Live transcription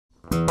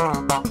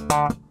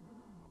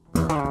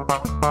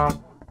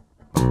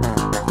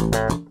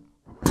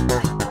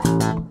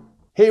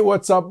Hey,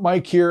 what's up?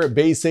 Mike here at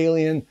Bass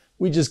Alien.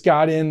 We just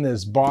got in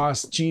this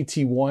Boss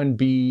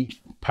GT-1B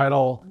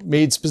pedal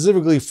made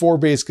specifically for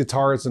bass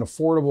guitar. It's an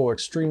affordable,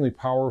 extremely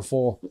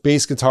powerful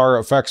bass guitar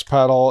effects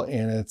pedal,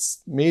 and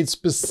it's made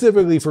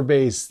specifically for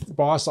bass.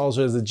 Boss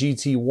also has a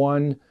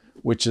GT-1,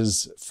 which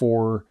is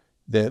for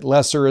the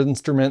lesser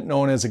instrument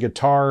known as a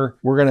guitar.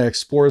 We're gonna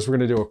explore this. We're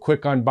gonna do a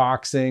quick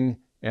unboxing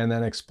and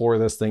then explore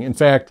this thing. In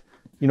fact,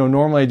 you know,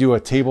 normally I do a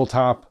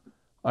tabletop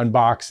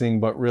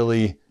unboxing, but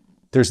really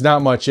there's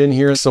not much in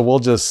here, so we'll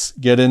just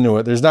get into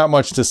it. There's not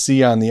much to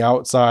see on the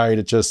outside.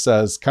 It just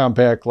says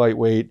compact,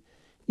 lightweight,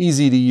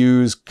 easy to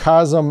use,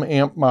 Cosm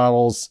amp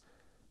models,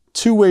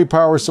 two-way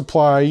power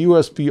supply,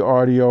 USB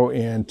audio,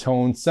 and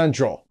tone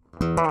central.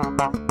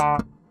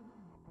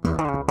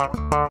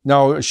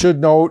 Now, I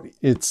should note,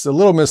 it's a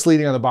little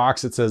misleading on the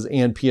box. It says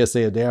and PSA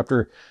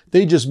adapter.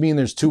 They just mean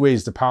there's two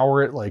ways to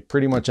power it, like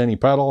pretty much any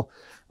pedal.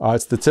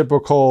 It's the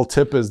typical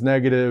tip is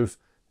negative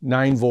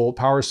 9-volt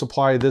power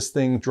supply. This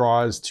thing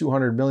draws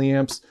 200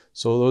 milliamps.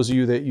 So those of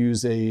you that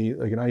use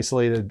an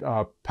isolated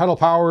pedal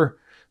power,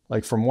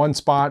 like from one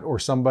spot or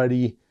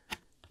somebody,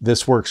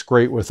 this works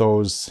great with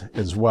those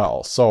as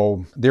well.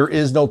 So there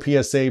is no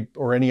PSA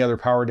or any other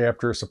power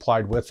adapter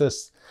supplied with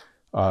this.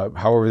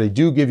 However, they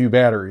do give you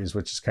batteries,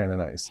 which is kind of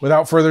nice.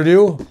 Without further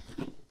ado,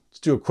 let's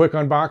do a quick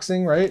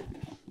unboxing, right?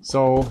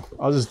 So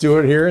I'll just do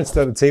it here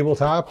instead of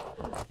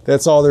tabletop.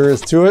 That's all there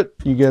is to it.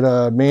 You get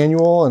a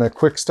manual and a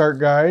quick start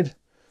guide.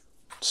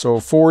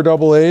 So 4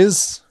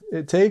 AA's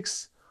it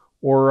takes,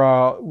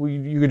 or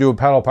you could do a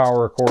pedal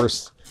power, of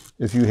course,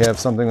 if you have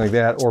something like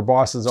that, or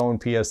Boss's own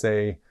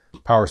PSA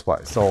power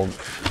supply. So,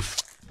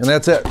 and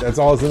that's it. That's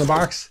all that's in the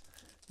box.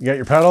 You got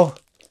your pedal,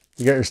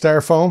 you got your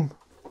styrofoam,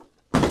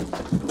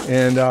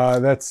 and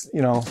that's,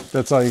 you know,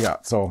 that's all you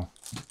got. So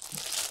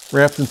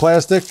wrapped in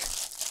plastic,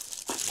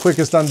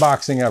 quickest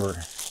unboxing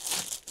ever.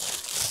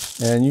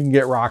 And you can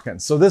get rocking.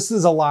 So this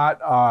is a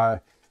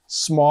lot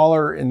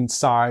smaller in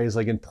size,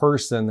 like in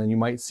person, than you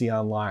might see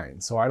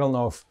online. So I don't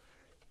know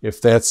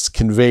if that's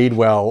conveyed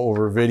well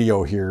over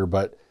video here,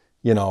 but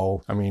you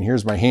know, I mean,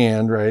 here's my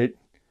hand, right?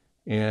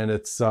 And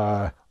it's,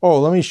 oh,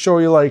 let me show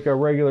you like a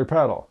regular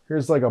pedal.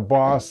 Here's like a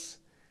Boss,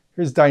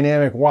 here's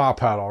dynamic wah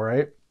pedal,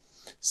 right?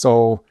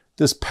 So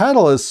this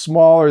pedal is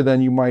smaller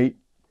than you might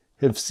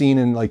have seen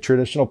in like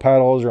traditional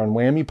pedals or on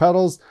whammy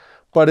pedals,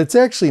 but it's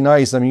actually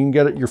nice. I mean, you can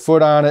get your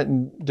foot on it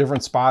in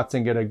different spots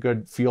and get a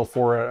good feel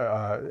for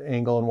it,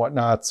 angle and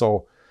whatnot.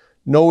 So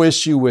no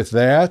issue with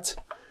that.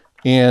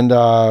 And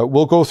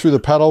we'll go through the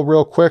pedal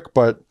real quick,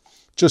 but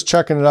just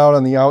checking it out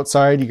on the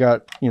outside, you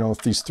got, you know,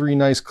 these 3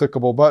 nice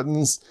clickable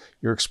buttons,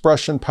 your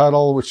expression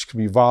pedal, which could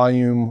be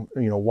volume,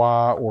 you know,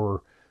 wah,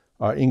 or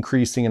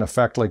increasing an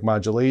effect like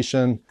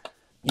modulation.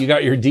 You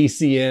got your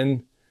DC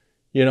in,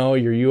 you know,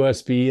 your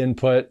USB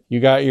input. You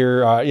got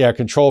your,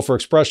 control for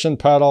expression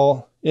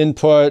pedal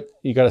input.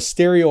 You got a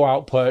stereo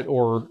output,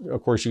 or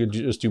of course you could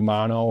just do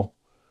mono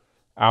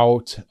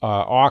out,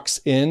 aux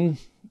in,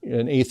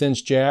 an 1/8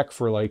 inch jack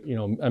for like, you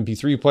know,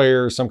 MP3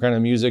 player, some kind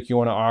of music you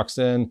want to aux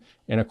in,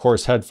 and of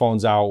course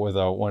headphones out with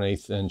a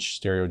 1/8 inch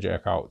stereo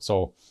jack out.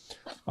 So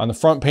on the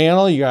front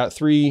panel, you got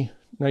 3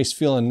 nice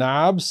feeling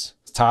knobs.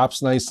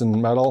 Top's nice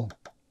and metal,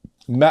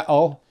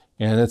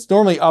 and it's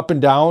normally up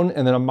and down,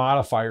 and then a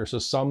modifier. So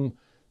some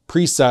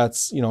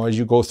presets, you know, as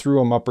you go through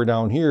them up or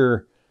down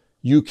here,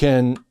 you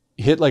can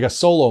hit like a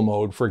solo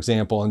mode, for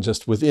example, and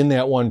just within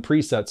that one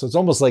preset. So it's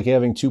almost like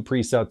having 2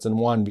 presets in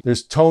one.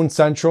 There's Tone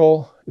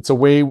Central. It's a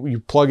way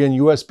you plug in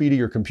USB to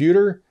your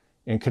computer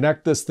and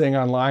connect this thing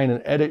online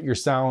and edit your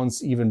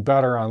sounds even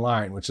better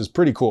online, which is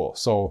pretty cool.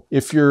 So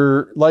if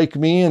you're like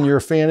me and you're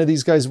a fan of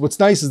these guys,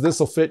 what's nice is this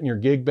will fit in your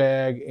gig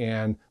bag.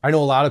 And I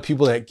know a lot of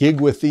people that gig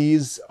with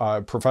these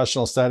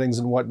professional settings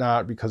and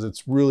whatnot, because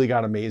it's really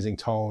got amazing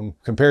tone.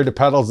 Compared to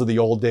pedals of the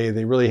old day,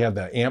 they really have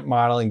the amp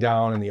modeling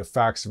down and the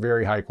effects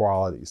very high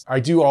qualities. I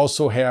do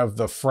also have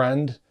the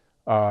Friend,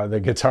 the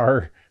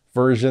guitar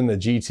version, the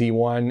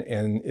GT1,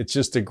 and it's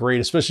just a great,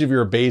 especially if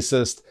you're a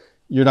bassist.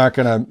 You're not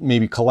gonna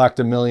maybe collect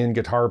a million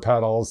guitar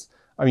pedals.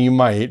 I mean, you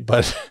might,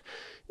 but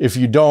if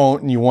you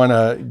don't and you want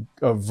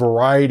a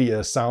variety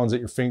of sounds at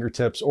your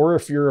fingertips, or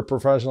if you're a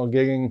professional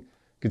gigging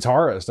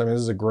guitarist, I mean,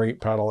 this is a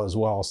great pedal as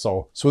well.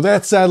 So with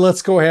that said,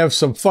 let's go have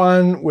some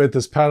fun with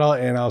this pedal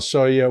and I'll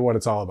show you what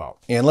it's all about.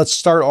 And let's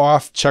start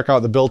off, check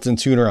out the built-in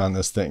tuner on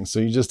this thing. So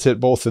you just hit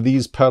both of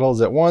these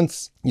pedals at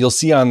once. You'll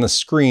see on the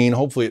screen,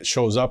 hopefully it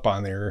shows up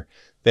on there,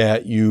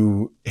 that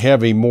you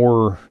have a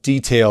more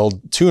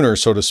detailed tuner,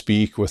 so to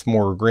speak, with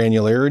more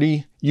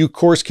granularity. You, of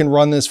course, can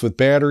run this with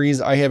batteries.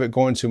 I have it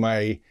going to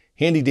my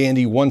handy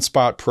dandy One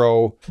Spot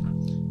Pro.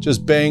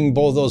 Just bang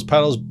both those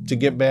pedals to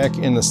get back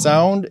in the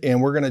sound,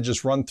 and we're gonna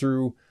just run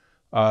through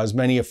as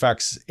many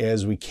effects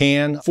as we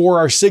can. For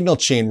our signal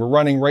chain, we're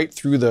running right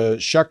through the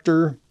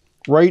Schecter,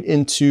 right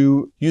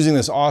into using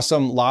this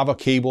awesome lava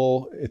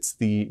cable. It's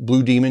the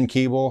Blue Demon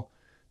cable.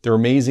 They're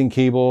amazing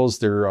cables.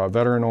 They're a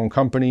veteran-owned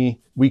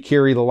company. We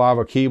carry the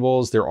lava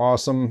cables. They're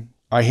awesome.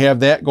 I have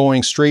that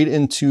going straight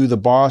into the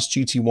Boss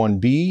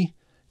GT-1B,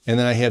 and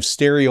then I have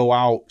stereo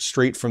out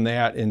straight from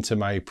that into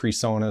my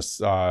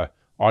PreSonus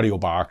audio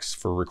box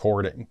for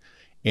recording.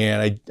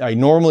 And I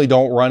normally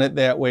don't run it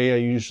that way. I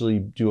usually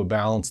do a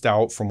balanced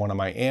out from one of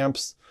my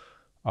amps,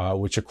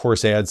 which of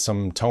course adds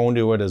some tone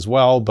to it as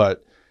well.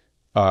 But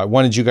I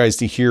wanted you guys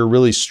to hear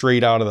really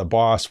straight out of the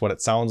Boss what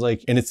it sounds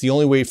like. And it's the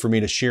only way for me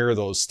to share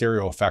those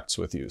stereo effects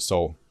with you.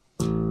 So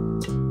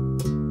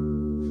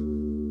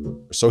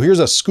here's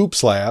a scoop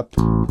slap.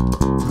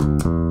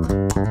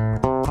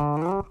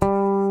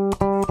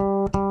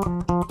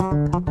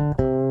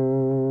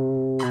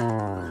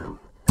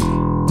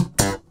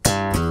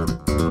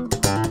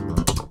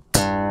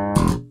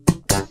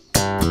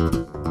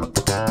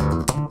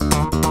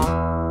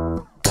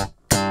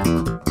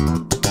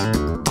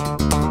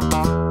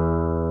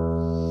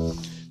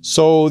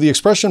 So the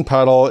expression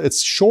pedal,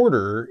 it's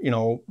shorter, you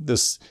know,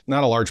 this,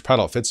 not a large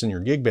pedal, it fits in your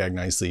gig bag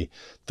nicely.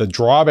 The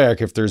drawback,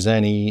 if there's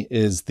any,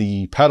 is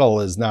the pedal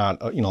is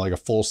not, you know, like a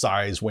full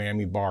size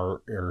whammy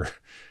bar or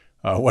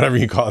whatever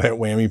you call that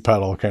whammy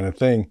pedal kind of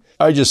thing.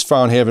 I just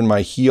found having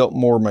my heel,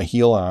 more of my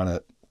heel on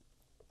it,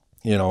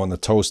 you know, and the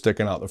toe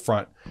sticking out the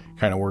front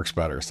kind of works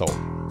better. So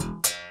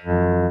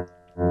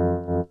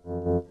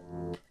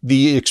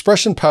the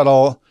expression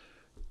pedal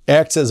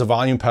acts as a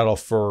volume pedal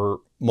for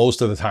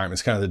most of the time.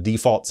 It's kind of the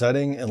default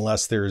setting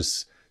unless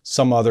there's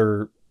some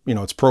other, you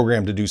know, it's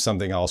programmed to do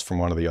something else from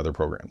one of the other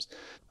programs.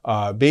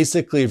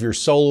 Basically, if you're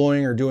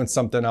soloing or doing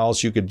something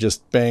else, you could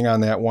just bang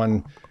on that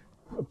one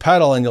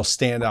pedal and you'll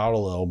stand out a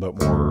little bit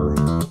more.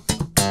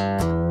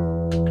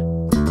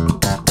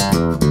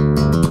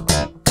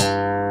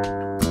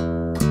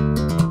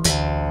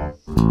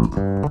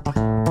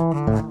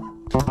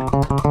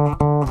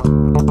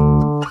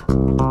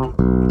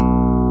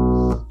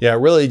 Yeah, it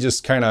really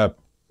just kind of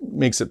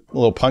makes it a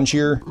little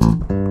punchier.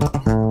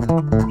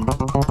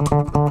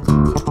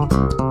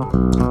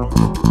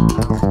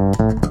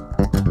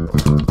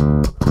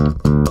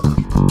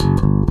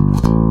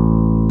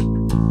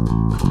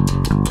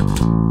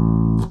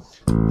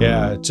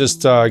 Yeah, it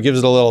just gives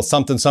it a little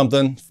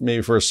something,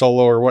 maybe for a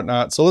solo or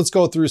whatnot. So let's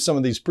go through some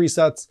of these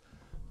presets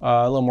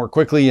a little more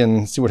quickly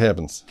and see what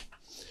happens.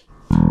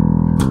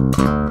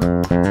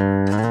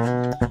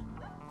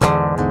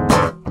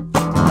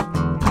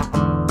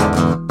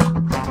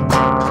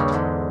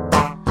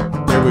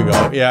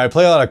 Yeah, I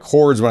play a lot of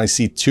chords when I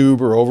see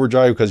tube or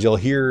overdrive because you'll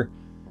hear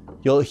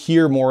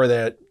more of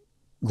that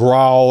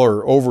growl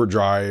or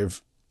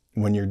overdrive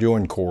when you're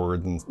doing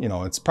chords, and you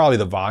know, it's probably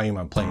the volume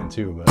I'm playing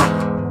too, but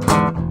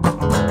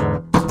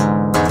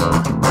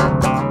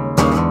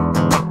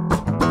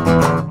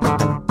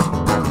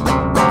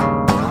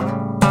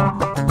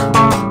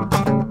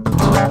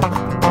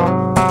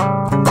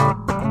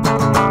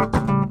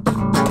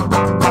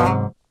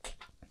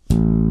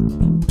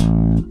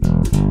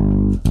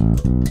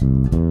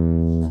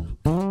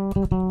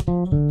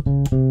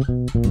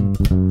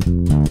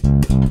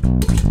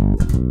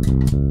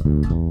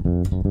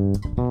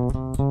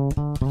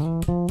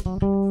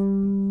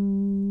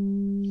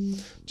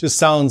just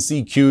sounds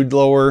EQ'd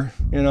lower,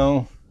 you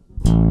know.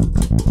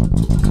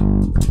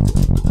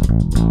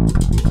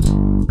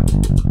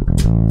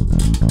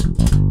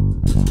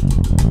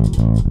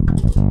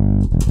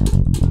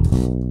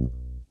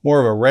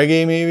 More of a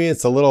reggae maybe.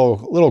 It's a little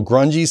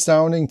grungy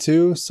sounding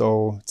too.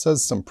 So it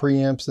says some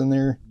preamps in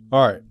there.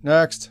 All right,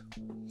 next.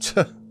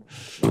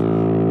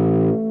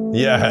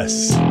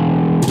 Yes.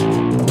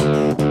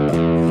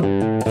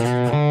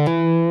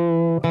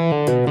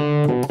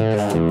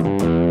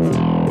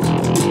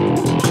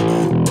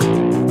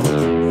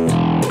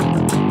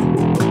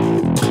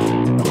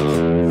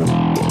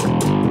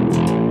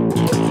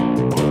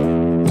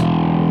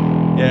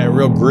 Yeah,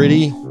 real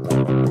gritty.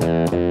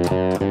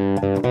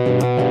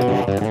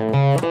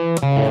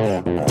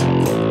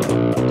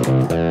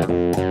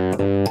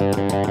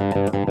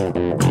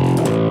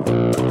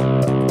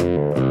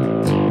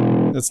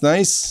 That's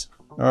nice.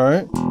 All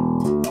right.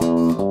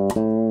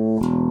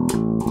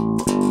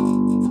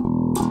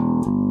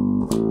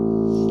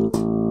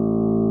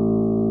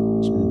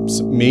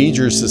 Some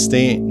major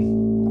sustain.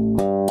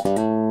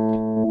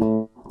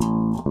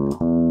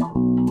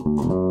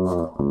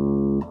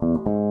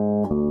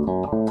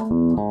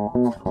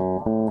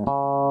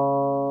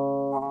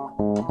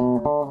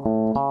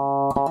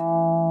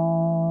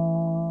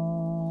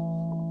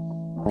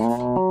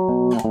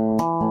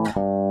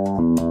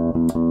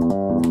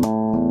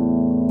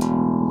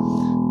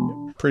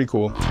 Pretty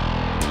cool.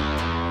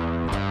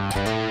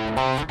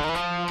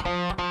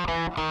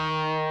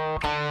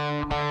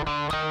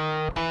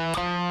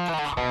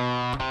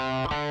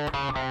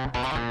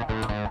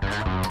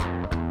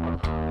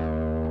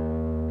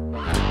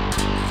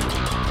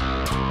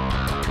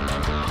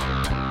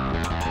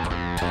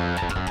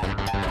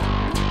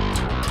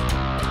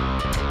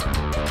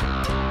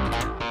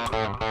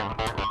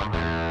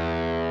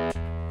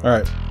 All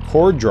right,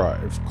 chord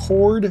drive.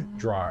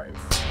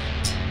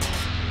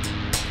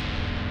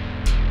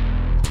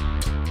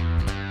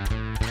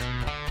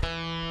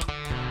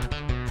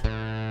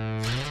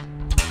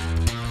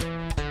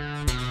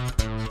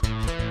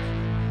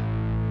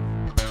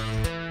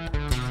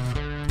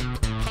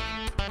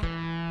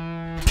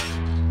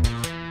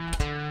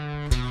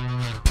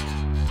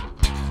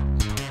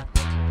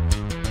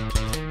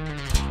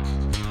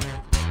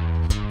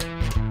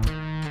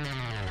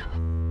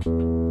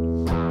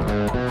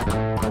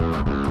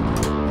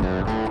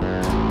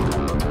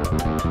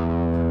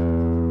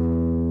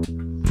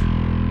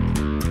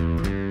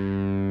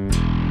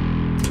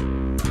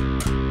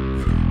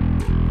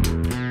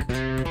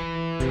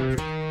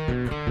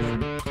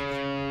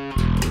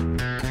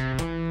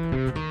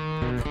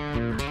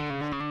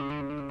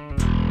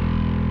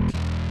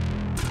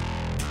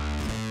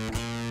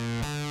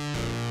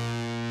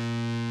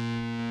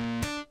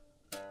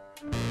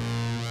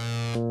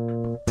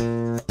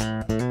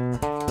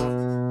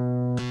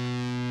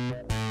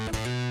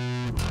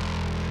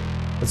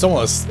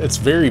 It's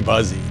very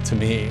buzzy to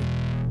me.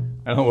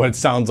 I don't know what it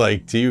sounds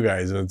like to you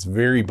guys, but it's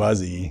very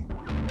buzzy.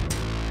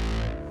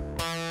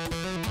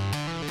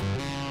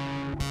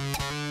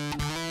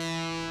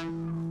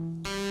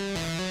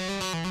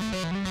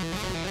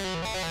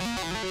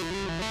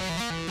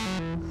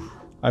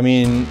 I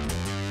mean,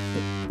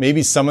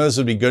 maybe some of this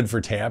would be good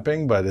for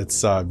tapping, but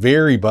it's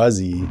very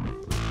buzzy.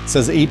 It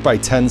says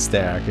 8x10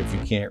 stack if you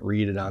can't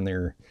read it on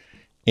there.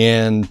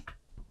 And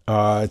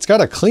it's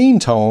got a clean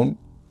tone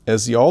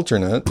as the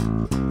alternate.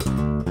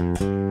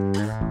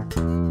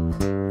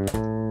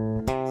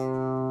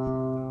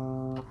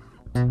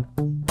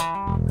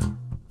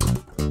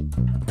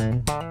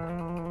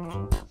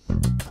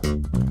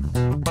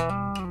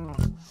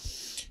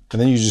 And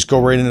then you just go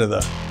right into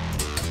the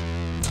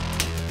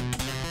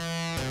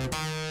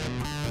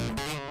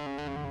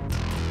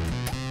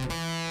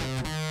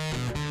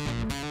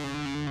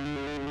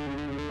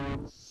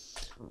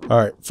all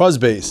right, fuzz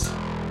bass.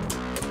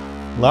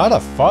 A lot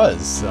of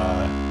fuzz.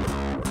 A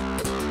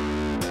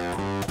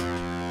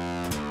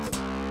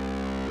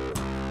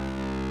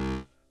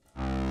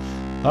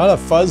lot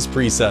of fuzz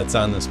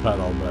presets on this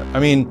pedal, but I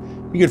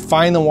mean, you could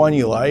find the one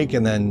you like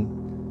and then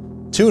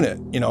tune it,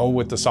 you know,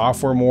 with the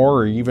software more,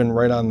 or even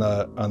right on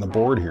the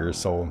board here.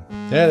 So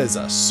that is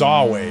a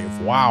saw wave.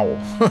 Wow.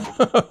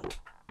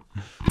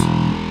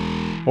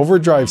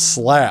 Overdrive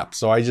slap.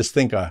 So I just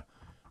think of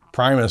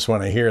Primus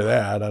when I hear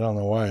that. I don't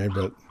know why,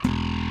 but.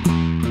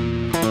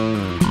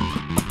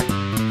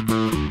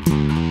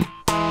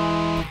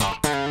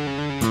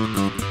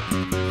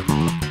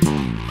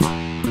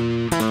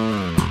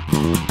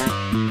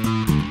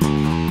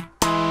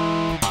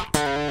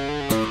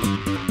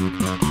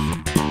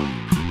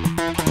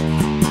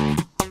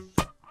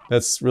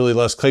 That's really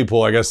Les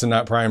Claypool, I guess, and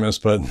not Primus,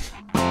 but.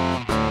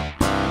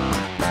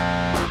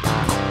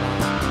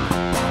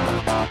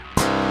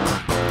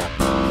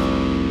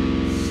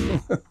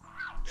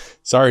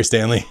 Sorry,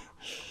 Stanley.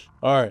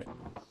 All right,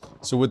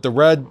 so with the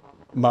red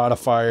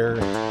modifier.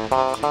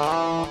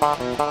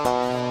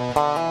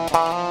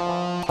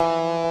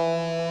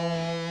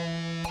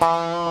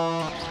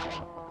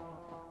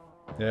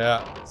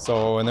 Yeah,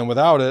 so, and then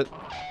without it,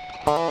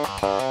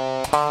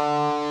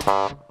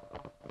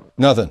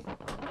 nothing.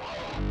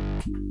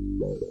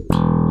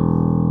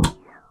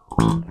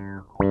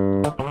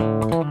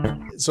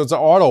 So it's an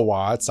auto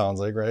wah, it sounds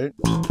like, right?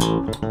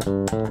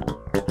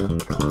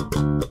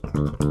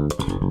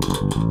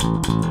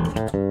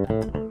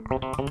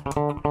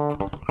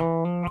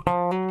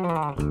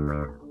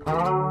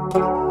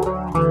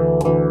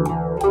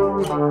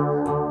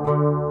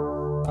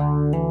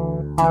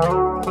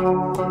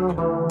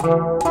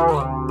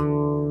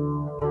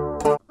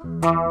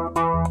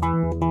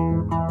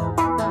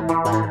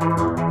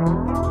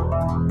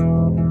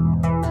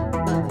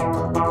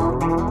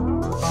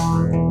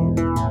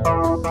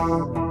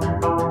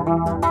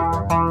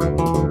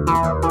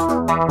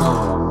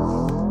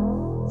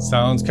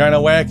 Sounds kind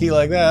of wacky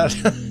like that.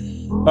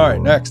 All right,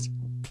 next.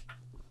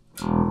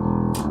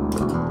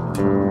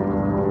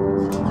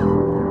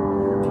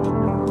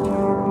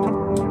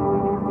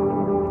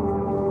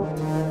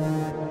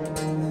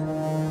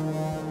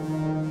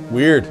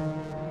 Weird.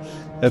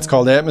 That's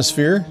called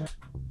Atmosphere.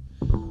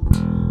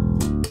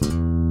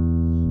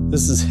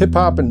 This is hip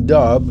hop and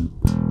dub.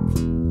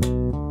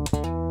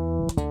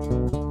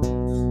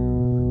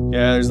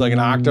 Yeah, there's like an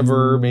octave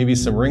or maybe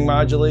some ring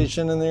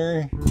modulation in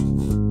there.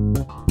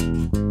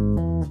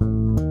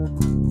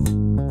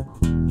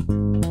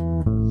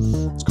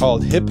 It's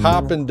called hip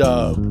hop and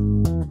dub.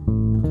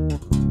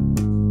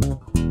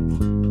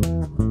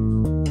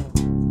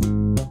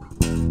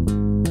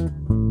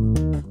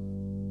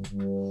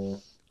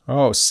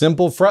 Oh,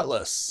 simple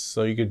fretless.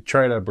 So you could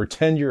try to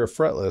pretend you're a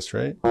fretless,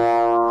 right?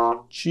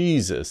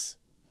 Jesus.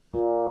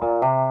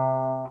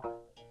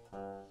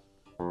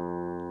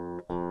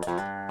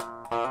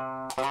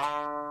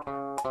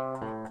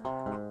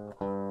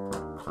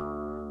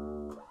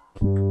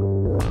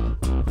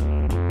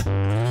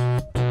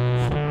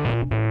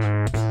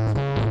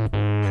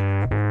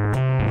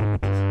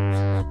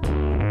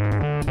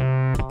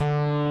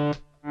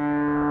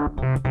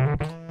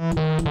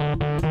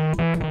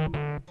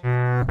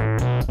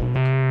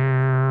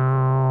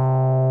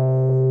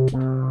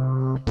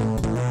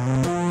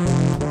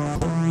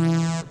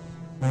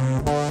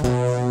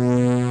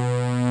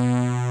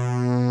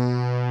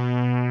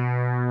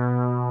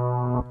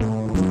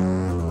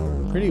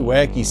 Pretty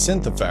wacky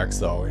synth effects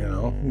though, you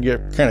know. You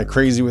get kind of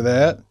crazy with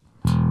that.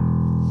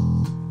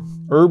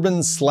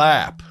 Urban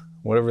slap.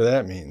 whatever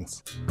that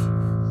means.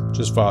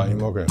 Just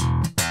volume, okay.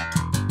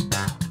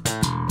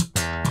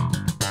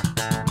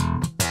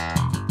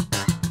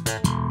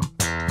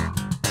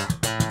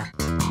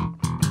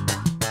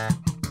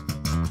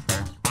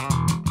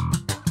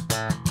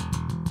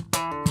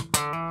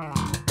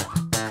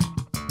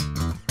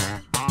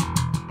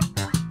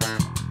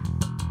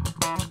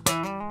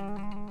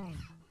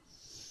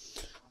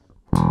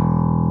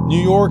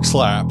 New York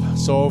slap.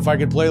 So if I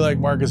could play like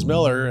Marcus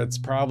Miller, it's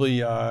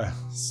probably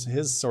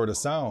his sort of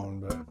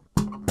sound, but.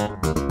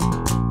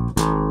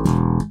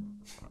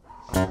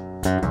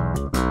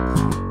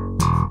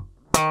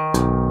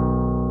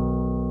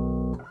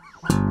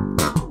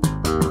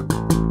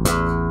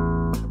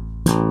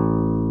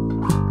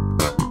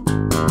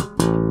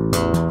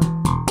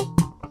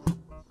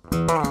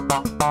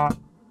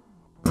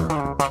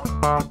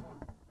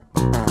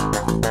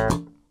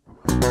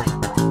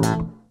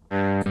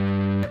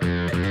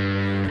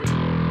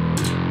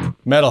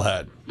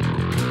 Metalhead.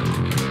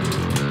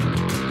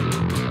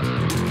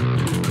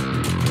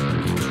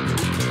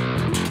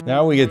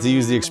 Now we get to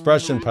use the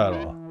expression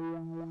pedal.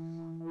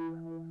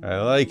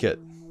 I like it.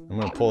 I'm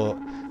gonna pull,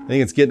 I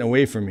think it's getting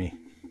away from me.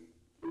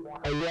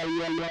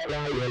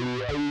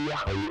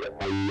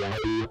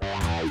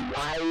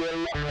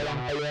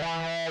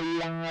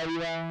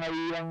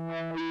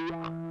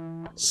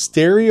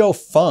 Stereo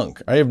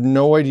funk. I have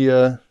no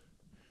idea.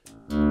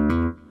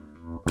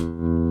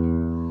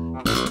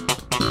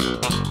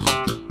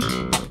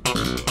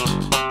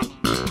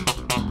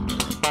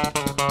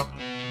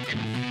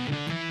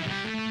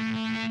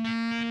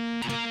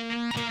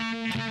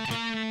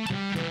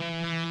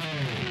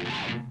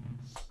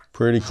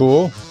 Pretty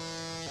cool.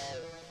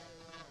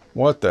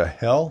 What the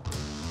hell?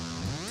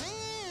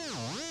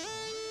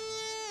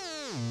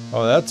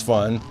 Oh, that's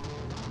fun.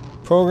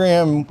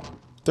 Program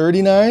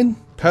 39,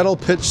 pedal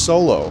pitch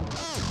solo.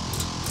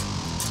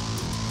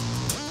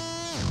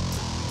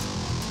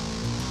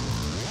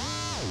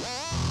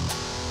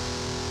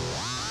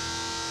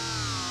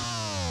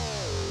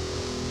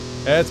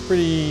 That's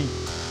pretty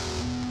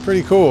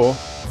cool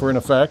for an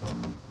effect.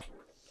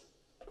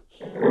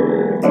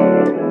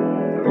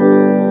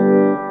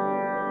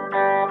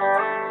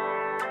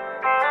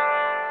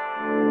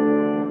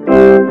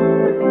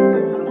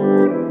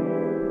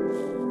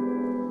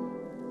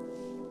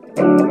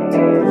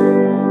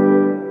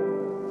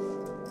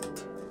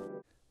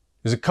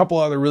 There's a couple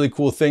other really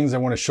cool things I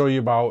want to show you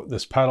about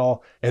this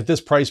pedal. At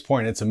this price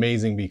point, it's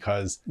amazing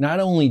because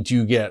not only do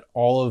you get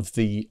all of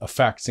the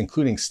effects,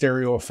 including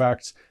stereo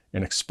effects,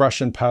 an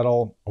expression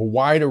pedal, a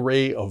wide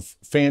array of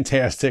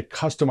fantastic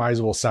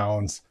customizable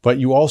sounds, but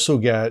you also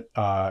get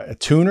a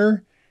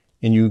tuner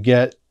and you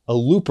get a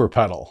looper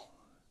pedal.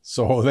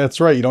 So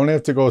that's right, you don't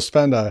have to go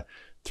spend a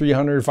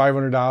 $300,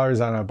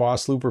 $500 on a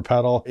Boss looper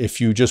pedal if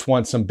you just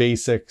want some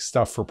basic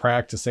stuff for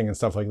practicing and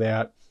stuff like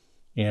that,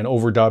 and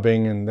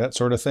overdubbing and that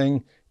sort of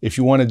thing. If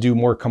you want to do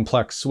more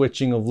complex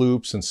switching of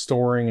loops and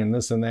storing and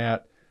this and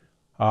that,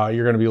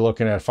 you're going to be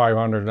looking at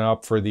 500 and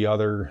up for the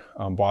other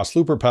Boss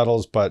looper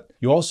pedals. But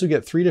you also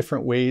get 3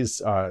 different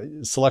ways,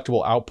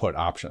 selectable output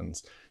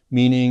options,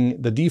 meaning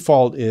the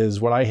default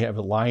is what I have,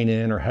 line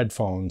in or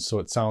headphones. So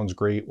it sounds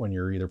great when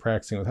you're either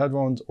practicing with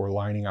headphones or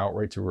lining out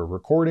right to a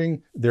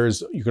recording.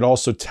 You could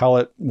also tell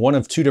it one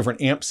of 2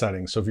 different amp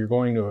settings. So if you're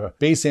going to a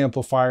bass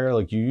amplifier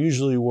like you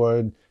usually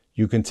would,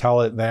 you can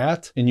tell it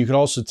that. And you can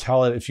also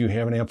tell it if you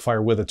have an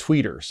amplifier with a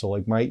tweeter. So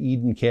like my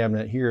Eden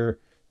cabinet here,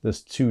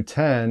 this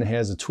 210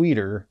 has a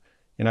tweeter,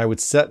 and I would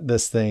set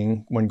this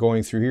thing when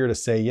going through here to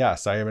say,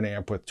 yes, I have an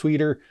amp with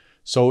tweeter.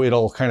 So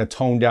it'll kind of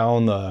tone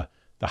down the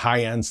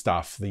high end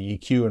stuff, the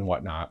EQ and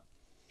whatnot.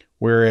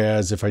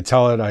 Whereas if I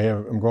tell it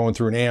I'm going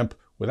through an amp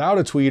without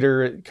a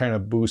tweeter, it kind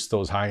of boosts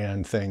those high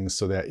end things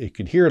so that it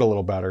could hear it a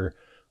little better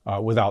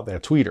without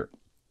that tweeter.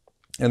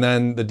 And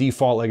then the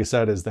default, like I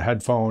said, is the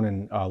headphone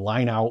and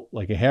line out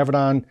like I have it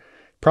on.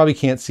 Probably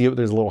can't see it, but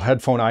there's a little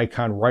headphone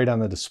icon right on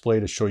the display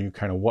to show you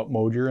kind of what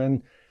mode you're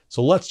in.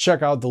 So let's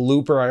check out the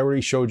looper. I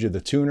already showed you the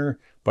tuner,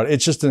 but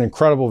it's just an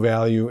incredible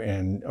value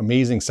and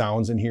amazing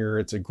sounds in here.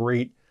 It's a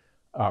great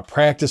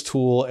practice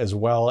tool as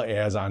well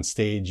as on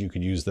stage. You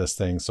could use this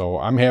thing. So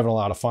I'm having a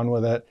lot of fun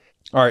with it.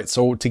 All right,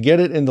 so to get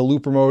it into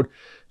looper mode,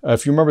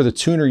 if you remember the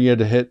tuner, you had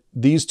to hit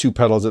these 2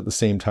 pedals at the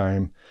same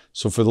time.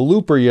 So for the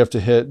looper, you have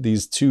to hit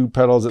these 2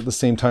 pedals at the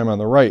same time on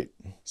the right.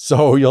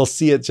 So you'll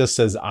see it just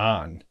says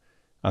on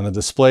the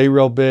display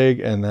real big,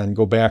 and then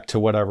go back to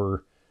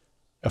whatever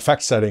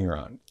effect setting you're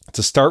on.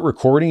 To start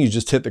recording, you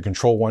just hit the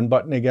Control 1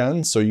 button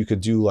again. So you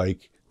could do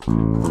like,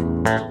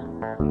 and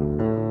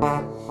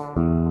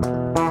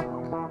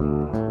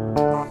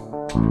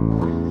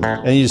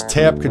you just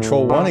tap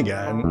Control 1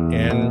 again,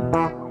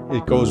 and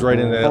it goes right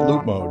into that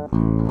loop mode.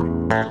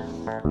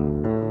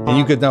 And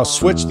you could now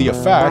switch the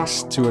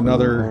effects to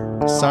another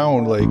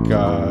sound, like,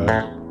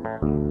 I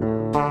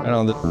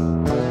don't know,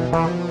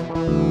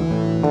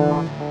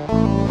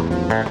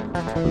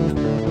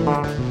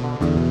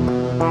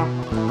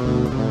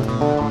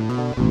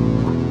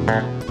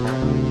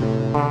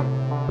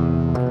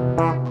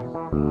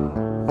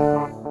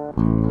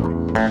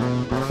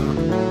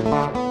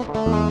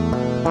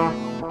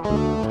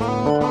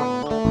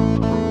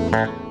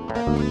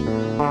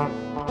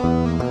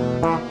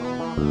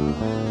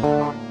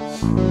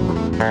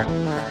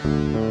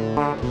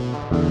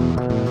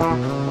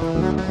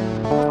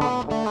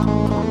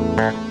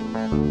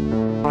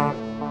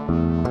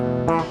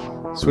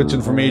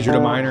 switching from major to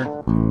minor.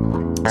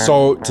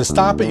 So to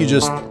stop it, you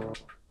just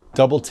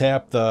double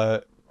tap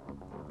the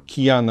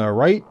key on the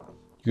right.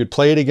 You could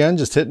play it again,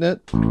 just hitting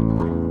it.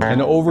 And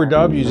to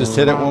overdub, you just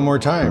hit it one more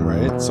time,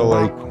 right? So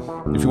like,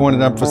 if you wanted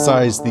to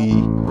emphasize the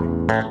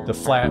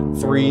flat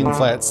 3 and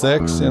flat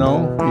 6, you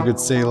know, you could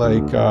say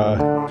like,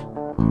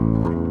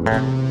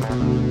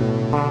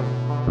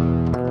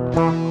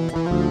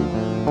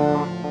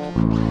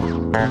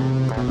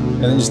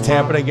 and then just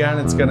tap it again,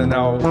 it's gonna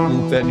now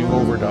loop that new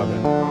overdub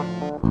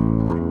in.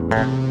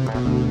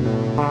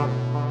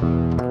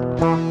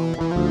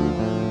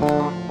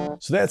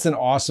 So that's an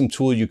awesome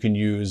tool you can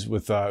use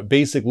with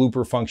basic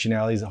looper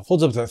functionalities. It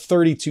holds up to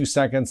 32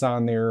 seconds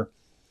on there,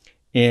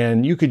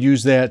 and you could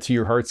use that to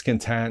your heart's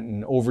content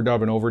and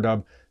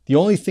overdub. The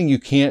only thing you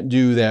can't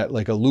do that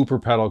like a looper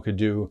pedal could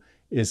do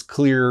is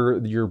clear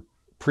your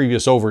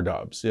previous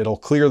overdubs. It'll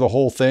clear the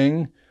whole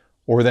thing,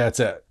 or that's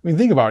it. I mean,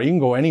 think about it. You can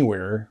go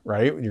anywhere,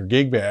 right? With your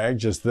gig bag,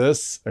 just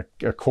this,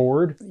 a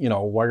cord, you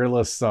know,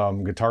 wireless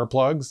guitar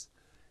plugs,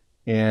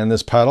 and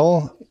this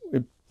pedal.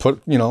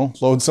 Put, you know,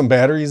 load some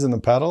batteries in the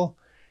pedal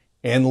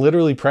and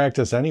literally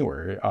practice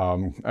anywhere.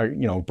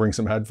 You know, bring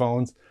some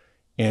headphones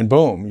and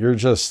boom,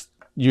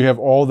 you have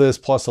all this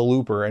plus a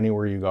looper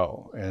anywhere you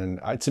go.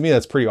 And to me,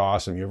 that's pretty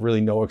awesome. You have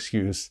really no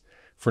excuse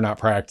for not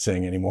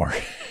practicing anymore.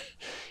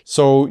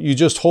 So you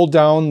just hold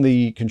down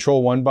the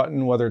Control 1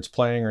 button, whether it's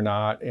playing or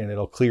not, and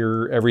it'll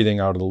clear everything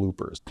out of the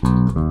loopers.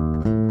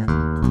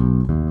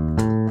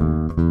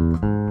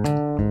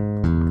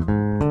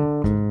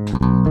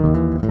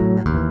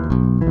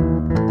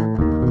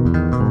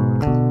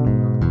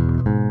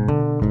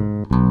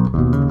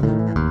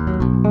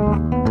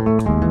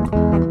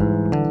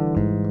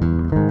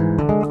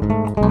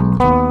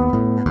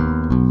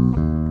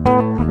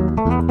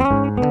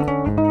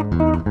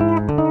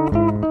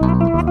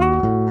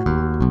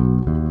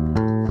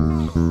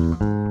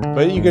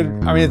 But you could,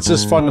 I mean, it's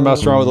just fun to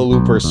mess around with a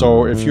looper.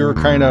 So if you're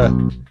kind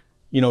of,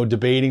 you know,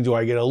 debating, do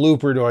I get a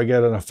looper? Do I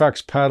get an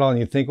effects pedal? And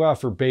you think, well,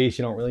 for bass,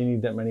 you don't really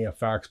need that many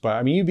effects. But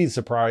I mean, you'd be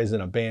surprised in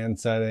a band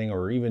setting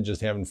or even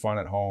just having fun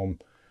at home,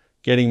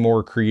 getting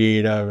more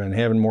creative and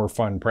having more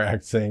fun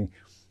practicing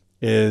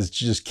is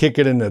just kick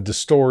it into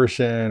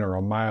distortion or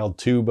a mild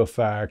tube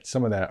effect,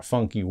 some of that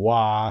funky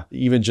wah,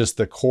 even just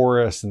the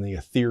chorus and the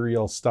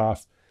ethereal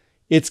stuff.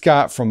 It's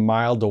got from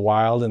mild to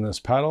wild in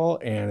this pedal,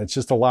 and it's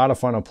just a lot of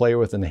fun to play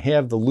with, and to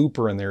have the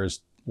looper in there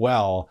as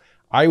well.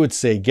 I would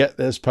say get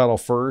this pedal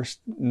first,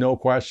 no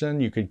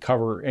question. You could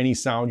cover any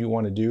sound you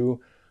want to do,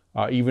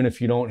 even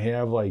if you don't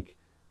have like,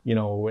 you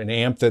know, an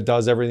amp that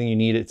does everything you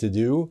need it to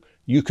do.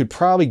 You could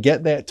probably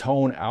get that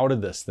tone out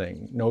of this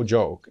thing, no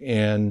joke.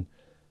 And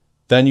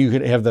then you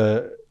could have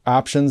the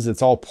options.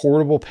 It's all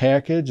portable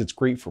package. It's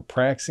great for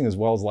practicing as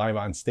well as live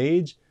on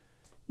stage.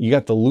 You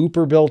got the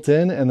looper built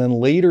in, and then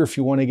later if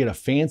you want to get a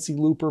fancy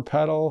looper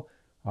pedal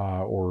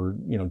or,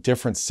 you know,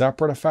 different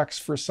separate effects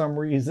for some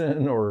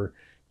reason, or,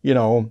 you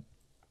know,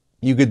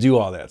 you could do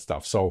all that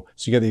stuff. So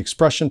you got the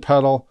expression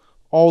pedal,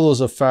 all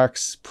those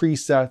effects,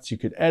 presets, you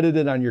could edit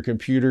it on your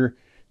computer.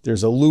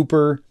 There's a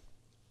looper.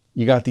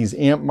 You got these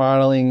amp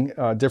modeling,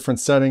 different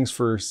settings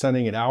for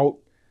sending it out.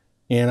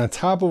 And on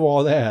top of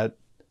all that,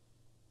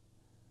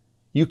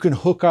 you can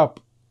hook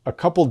up a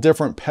couple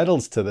different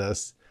pedals to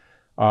this.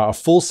 A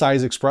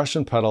full-size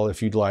expression pedal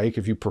if you'd like,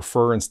 if you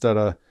prefer, instead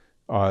of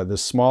the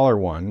smaller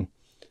one.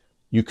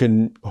 You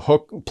can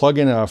plug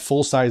in a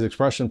full-size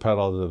expression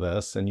pedal to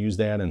this and use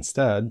that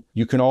instead.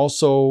 You can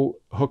also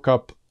hook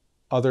up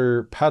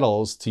other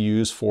pedals to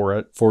use for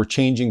it, for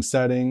changing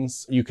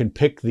settings. You can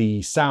pick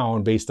the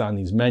sound based on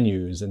these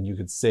menus, and you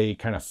could say,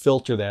 kind of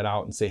filter that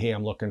out and say, hey,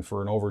 I'm looking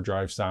for an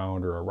overdrive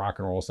sound or a rock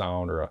and roll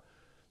sound or a,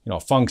 you know,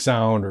 funk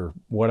sound or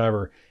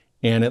whatever.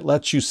 And it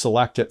lets you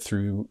select it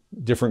through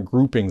different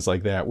groupings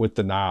like that with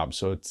the knob.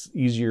 So it's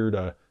easier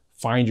to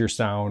find your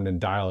sound and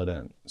dial it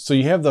in. So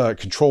you have the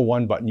Control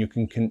 1 button. You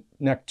can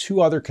connect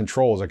 2 other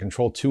controls, like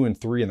Control 2 and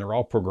 3, and they're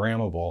all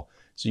programmable.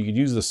 So you could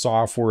use the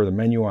software, the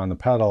menu on the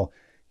pedal,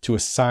 to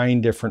assign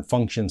different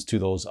functions to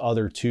those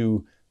other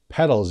 2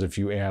 pedals if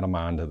you add them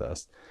onto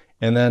this.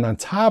 And then on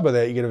top of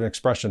that, you get an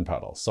expression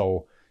pedal.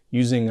 So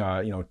using you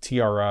know,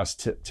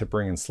 TRS, tip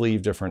ring and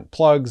sleeve, different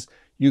plugs,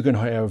 you can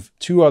have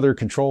 2 other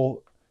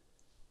control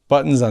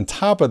buttons on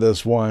top of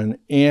this one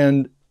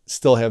and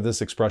still have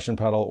this expression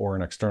pedal or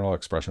an external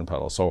expression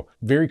pedal. So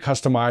very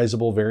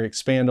customizable, very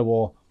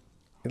expandable,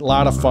 a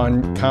lot of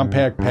fun,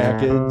 compact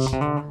package.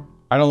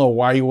 I don't know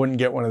why you wouldn't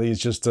get one of these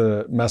just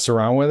to mess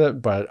around with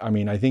it, but I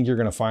mean, I think you're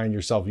gonna find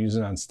yourself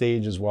using it on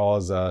stage as well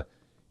as a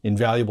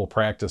invaluable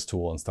practice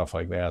tool and stuff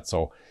like that.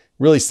 So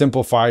really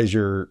simplifies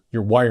your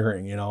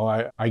wiring. You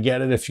know, I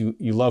get it if you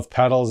love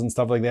pedals and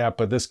stuff like that,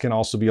 but this can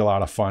also be a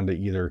lot of fun to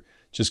either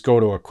just go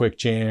to a quick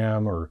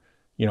jam or,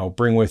 you know,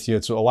 bring with you.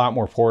 It's a lot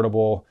more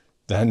portable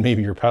than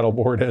maybe your pedal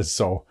board is.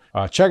 So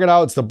check it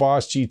out. It's the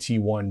Boss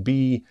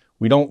GT-1B.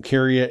 We don't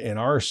carry it in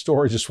our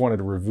store. Just wanted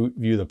to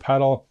review the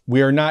pedal.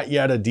 We are not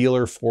yet a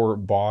dealer for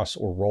Boss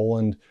or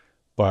Roland,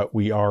 but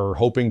we are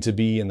hoping to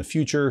be in the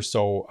future.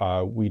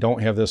 So we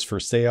don't have this for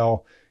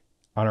sale.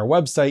 on our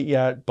website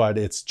yet, but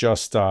it's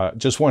just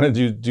wanted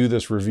to do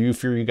this review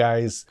for you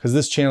guys, because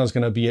this channel is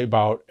going to be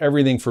about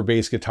everything for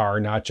bass guitar,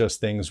 not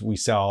just things we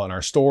sell in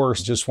our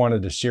stores. Just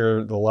wanted to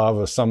share the love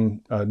of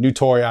some new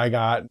toy I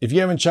got. If you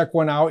haven't checked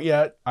one out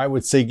yet, I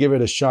would say give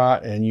it a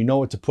shot, and you know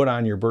what to put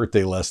on your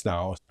birthday list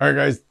now. All right,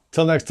 guys,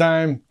 till next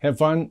time, have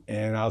fun,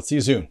 and I'll see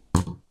you soon.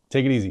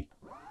 Take it easy.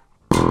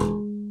 Wow.